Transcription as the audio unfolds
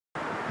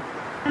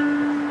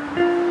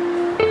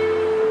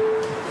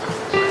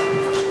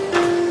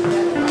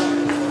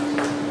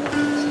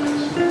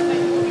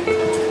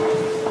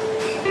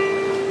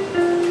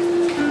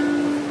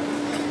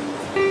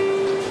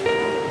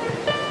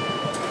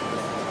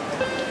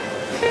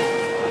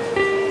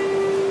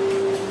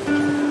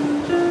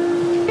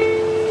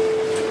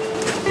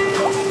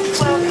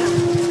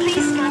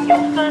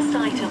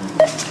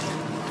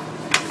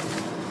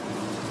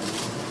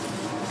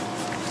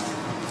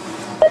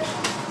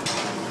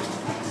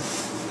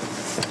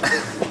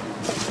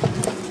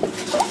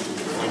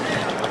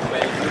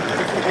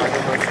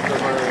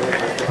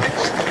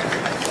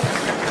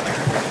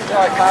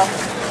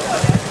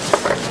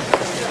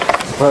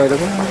There you go.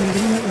 No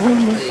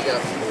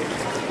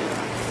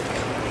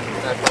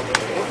problem.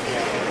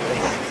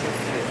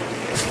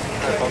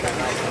 No problem,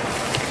 mate.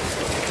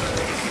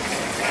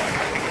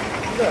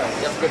 You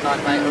have a good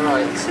night, mate,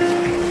 alright.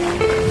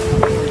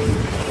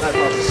 No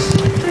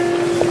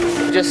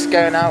problem. Just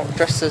going out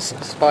dressed as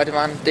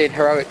Spider-Man, doing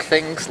heroic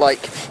things like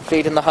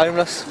feeding the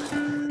homeless.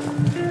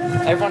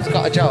 Everyone's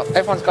got a job.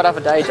 Everyone's got to have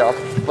a day job.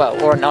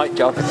 Well, or a night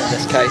job in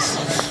this case.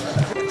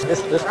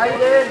 How you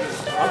doing?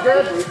 I'm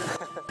good.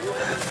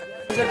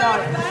 Good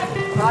night.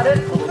 Pardon?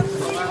 Good to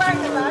see you out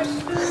tonight.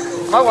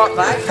 My what,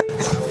 mate?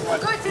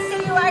 Good to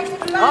see you out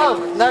tonight.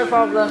 Oh, no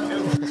problem.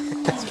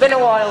 It's been a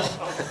while.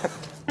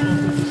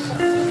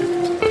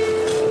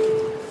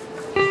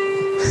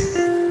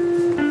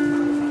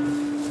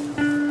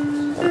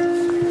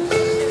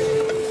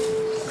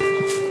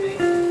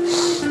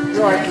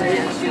 Right,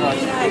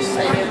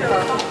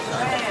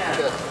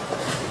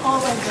 Oh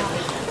my god.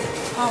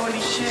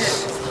 Holy shit.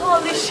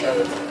 Holy shit.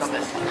 no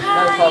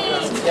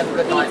problem. You have a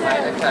good night,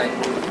 mate. Okay.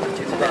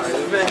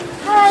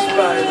 Hi.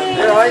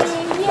 You alright?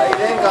 How you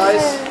doing,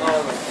 guys?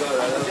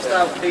 Just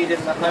out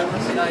feeding the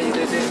homeless, you know, you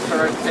do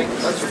heroic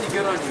things. That's really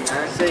good on you,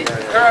 man. See,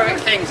 heroic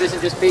things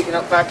isn't just beating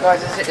up bad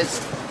guys, is it? It's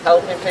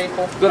helping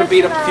people. You've got to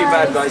beat up a few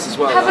bad guys as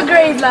well. Have a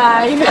great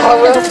life.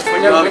 Oh, well.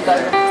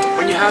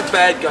 When you have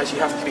bad guys, you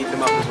have to beat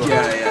them up as well.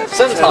 Yeah.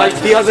 Sometimes. Like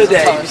the other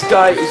day, this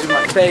guy was in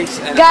my face.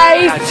 And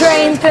Guys,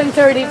 train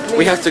 10:30, please.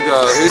 we have to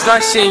go. It was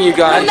nice seeing you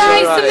guys.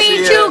 Nice to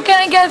meet you. Can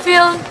I get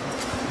film?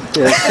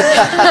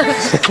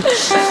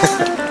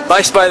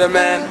 Bye,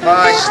 Spider-Man.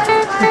 Bye.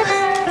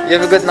 You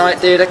have a good night,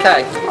 dude,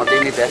 okay? I'll do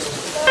my best.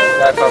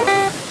 No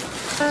problem.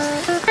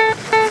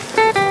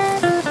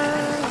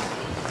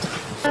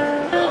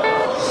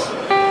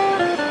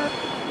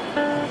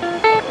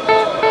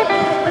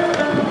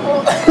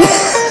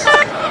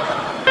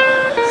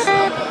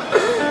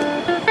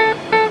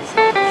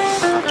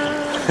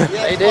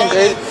 How you doing,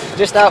 dude?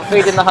 Just out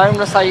feeding the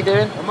homeless, how you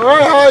doing? I'm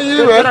alright, how are you,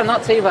 Good, man? I'm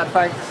not too bad,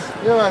 thanks.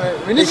 Yeah,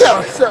 man. We need to.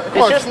 It's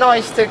just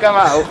nice to go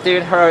out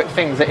doing heroic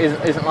things that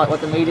isn't like what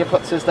the media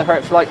puts as the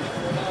heroic. Like,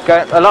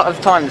 a lot of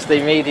times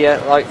the media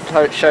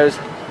shows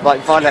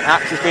like violent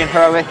acts as being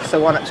heroic, so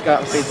why not just go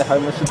out and feed the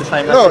homeless with the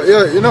same No, message?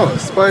 yeah, you know,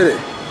 Spidey.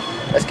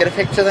 Let's get a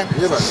picture then.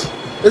 Yeah, man.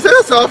 Is that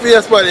a selfie,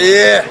 yeah, Spidey?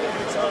 Yeah.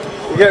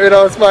 You get rid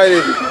of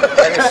Spidey.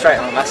 Get me straight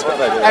on the mask. Go.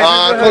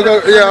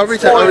 Yeah, I'll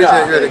reach it.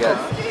 Ready, go.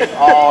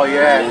 Oh,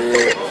 yeah.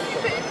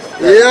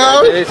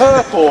 Yeah.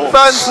 Purple.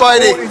 Fan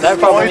Spidey. No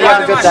problem. You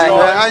have a good day.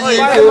 Yeah, and you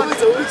too.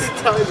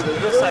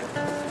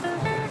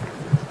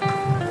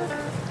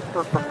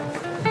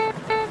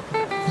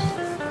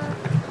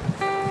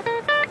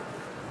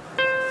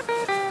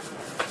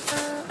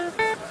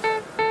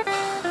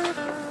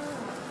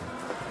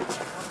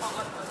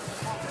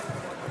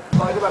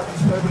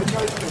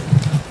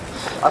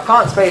 I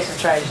can't space and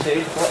change,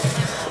 dude. But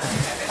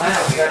I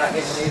know you're not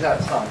giving me that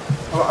time.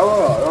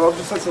 I've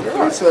just said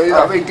something. So, you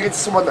know, I mean, give it to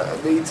someone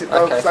that needs it.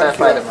 No, Okay, fair thank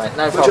play you. then, mate.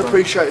 No Much problem.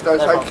 appreciated, though.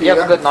 No Thank problem. you. You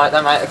have a good night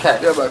then, mate. Okay.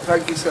 Yeah, mate.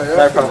 Thank you, sir.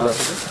 No problem.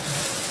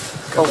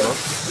 Cool. At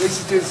least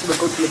he's doing something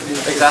good for the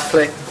community.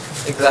 Exactly.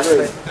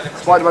 Exactly.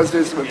 Spider-Man's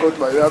doing something good,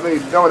 mate. You know what I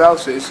mean? No one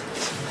else is.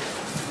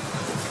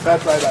 Fair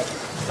play, mate.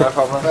 No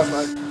problem. Fair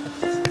play.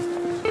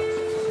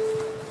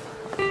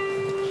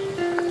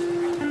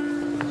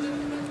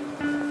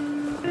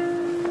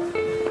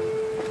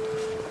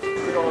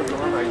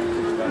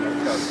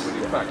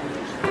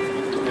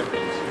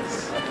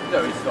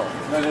 No, it's not.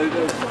 No,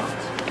 it's not.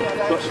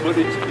 But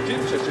it's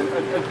interesting.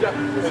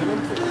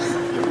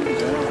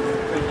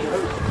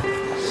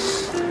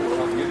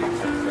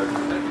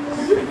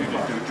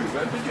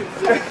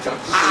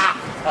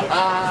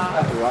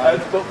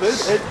 And but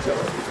there's head job.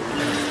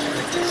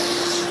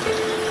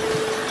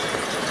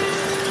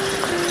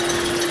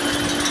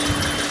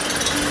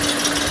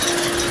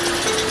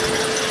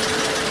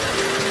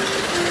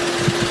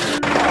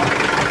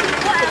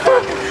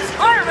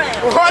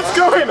 What's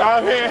going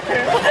on here?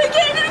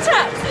 Get in a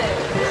taxi.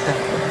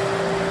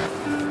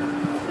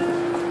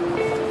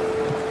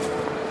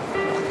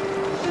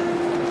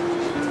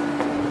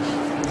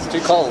 It's too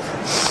cold.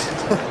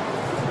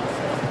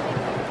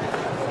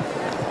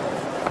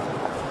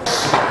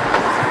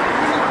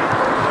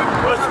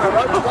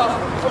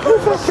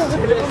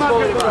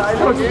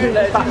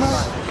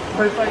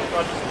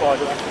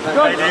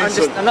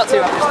 I'm not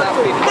too much just that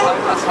feeling.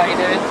 That's how you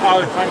doing.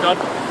 Oh, thank God.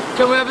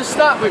 Can we have a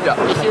start with you?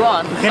 If you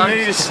want.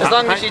 As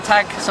long as you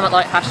tag something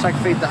like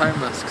hashtag feed the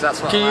homeless, because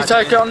that's what. Can you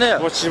take it on there?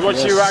 What's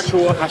your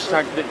actual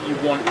hashtag that you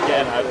want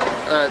getting out?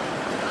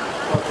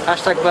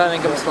 Hashtag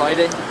Birmingham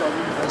Sliding.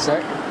 That's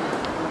it.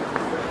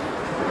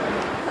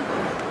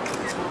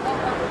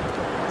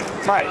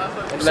 Mate,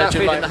 About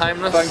feeding the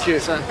homeless. Thank you.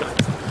 So,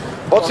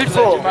 what's it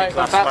for?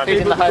 about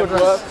feeding the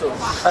homeless. Keep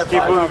up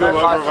the good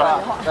work,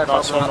 brother. No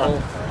problem at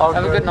all.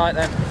 Have a good night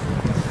then.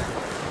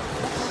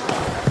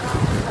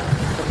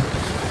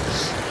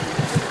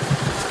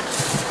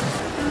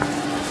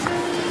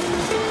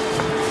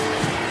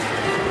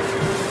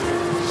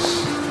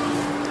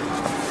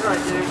 Right,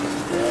 dude.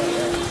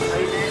 How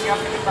you doing? You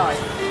having a good night?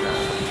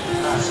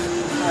 No.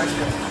 No,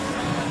 good.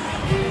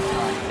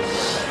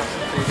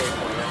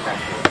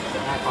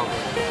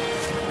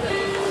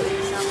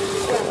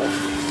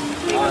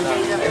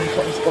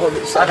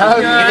 I know,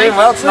 you're doing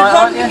well tonight,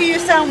 aren't you? Give you a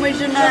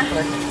sandwich and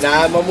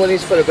Nah, my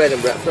money's for the bed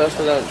and breakfast.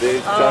 I don't do.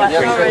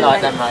 Yeah, good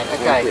night then, mate.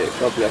 Okay.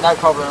 God bless. No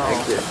problem at all.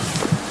 Thank you.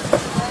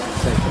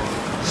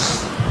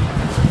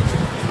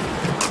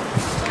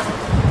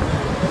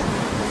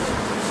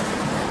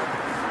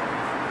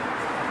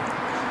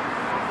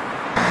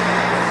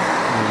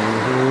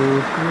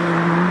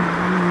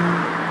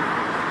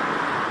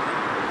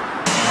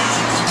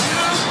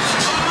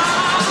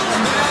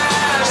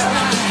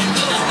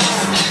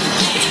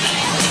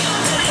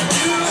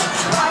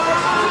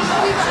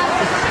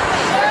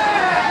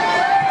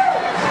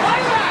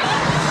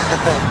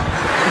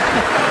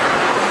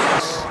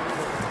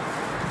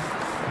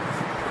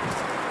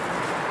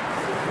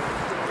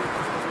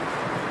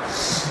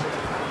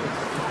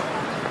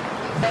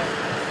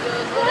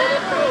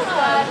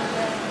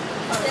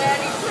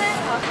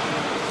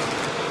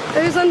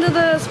 Who's under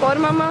the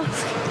Spider-Man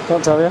mask?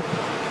 Can't tell you.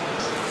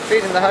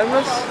 Feeding the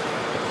homeless?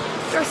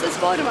 Dressed as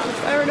Spider-Man,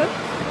 fair enough.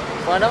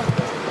 Why not?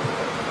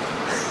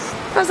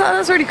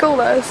 That's really cool,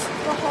 that is.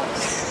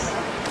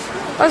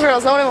 I just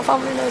realised no one in my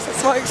family knows that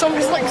smoke, so I'm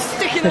just like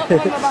sticking up on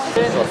my back.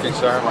 Fucking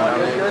sorry, man.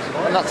 Good.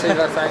 Not too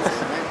bad, thanks.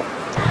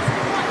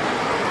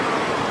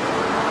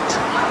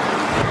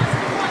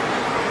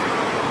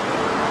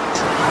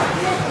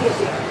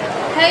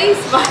 Hey,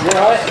 Spider. You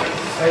alright?